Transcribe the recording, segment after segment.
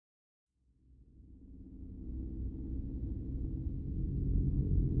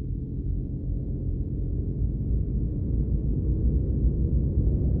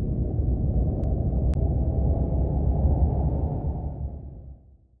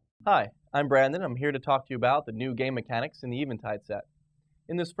Hi, I'm Brandon. I'm here to talk to you about the new game mechanics in the Eventide set.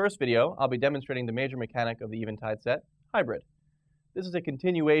 In this first video, I'll be demonstrating the major mechanic of the Eventide set, Hybrid. This is a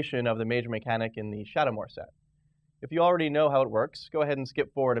continuation of the major mechanic in the Shadowmoor set. If you already know how it works, go ahead and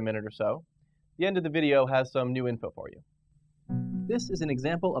skip forward a minute or so. The end of the video has some new info for you. This is an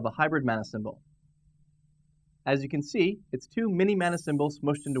example of a hybrid mana symbol. As you can see, it's two mini mana symbols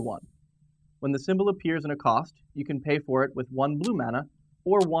smushed into one. When the symbol appears in a cost, you can pay for it with 1 blue mana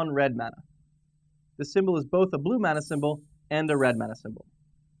or 1 red mana. The symbol is both a blue mana symbol and a red mana symbol.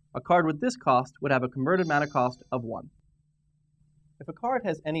 A card with this cost would have a converted mana cost of 1. If a card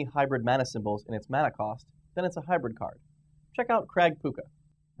has any hybrid mana symbols in its mana cost, then it's a hybrid card. Check out Crag Puka.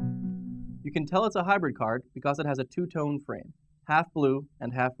 You can tell it's a hybrid card because it has a two-tone frame, half blue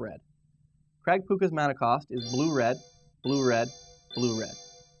and half red. Crag Puka's mana cost is blue-red, blue-red, blue-red.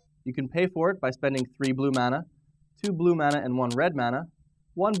 You can pay for it by spending 3 blue mana, 2 blue mana and 1 red mana,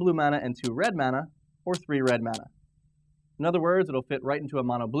 1 blue mana and 2 red mana, or 3 red mana. In other words, it'll fit right into a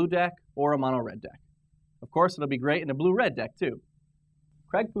mono blue deck or a mono red deck. Of course, it'll be great in a blue red deck too.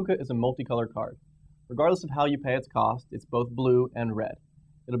 Crag Puka is a multicolor card. Regardless of how you pay its cost, it's both blue and red.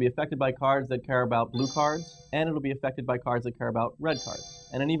 It'll be affected by cards that care about blue cards, and it'll be affected by cards that care about red cards.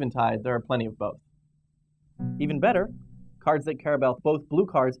 And in Eventide, there are plenty of both. Even better, cards that care about both blue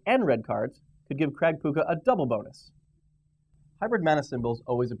cards and red cards could give Crag Puka a double bonus. Hybrid mana symbols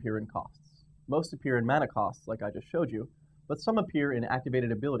always appear in costs. Most appear in mana costs, like I just showed you, but some appear in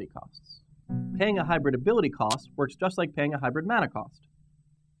activated ability costs. Paying a hybrid ability cost works just like paying a hybrid mana cost.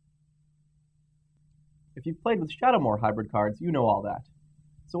 If you've played with Shadowmoor hybrid cards, you know all that.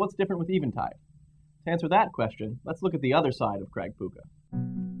 So what's different with Eventide? To answer that question, let's look at the other side of Crag Puka.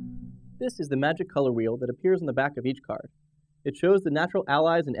 This is the magic color wheel that appears on the back of each card. It shows the natural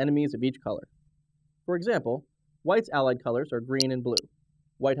allies and enemies of each color. For example, White's allied colors are green and blue.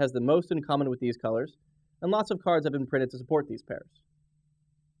 White has the most in common with these colors, and lots of cards have been printed to support these pairs.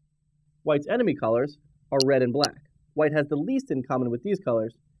 White's enemy colors are red and black. White has the least in common with these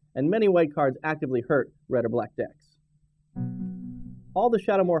colors, and many white cards actively hurt red or black decks. All the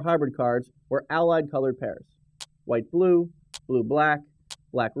Shadowmoor hybrid cards were allied colored pairs: white-blue, blue-black,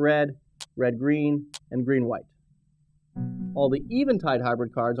 black-red, red-green, and green-white. All the Eventide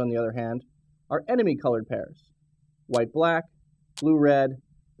hybrid cards, on the other hand, are enemy-colored pairs: white-black, blue-red,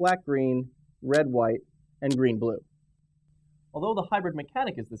 black-green, red-white, and green-blue. Although the hybrid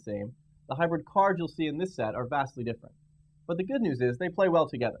mechanic is the same, the hybrid cards you'll see in this set are vastly different. But the good news is they play well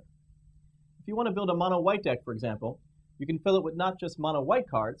together. If you want to build a mono-white deck, for example, you can fill it with not just mono-white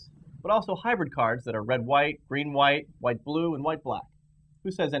cards, but also hybrid cards that are red-white, green-white, white-blue, and white-black.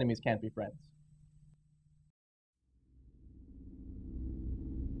 Who says enemies can't be friends?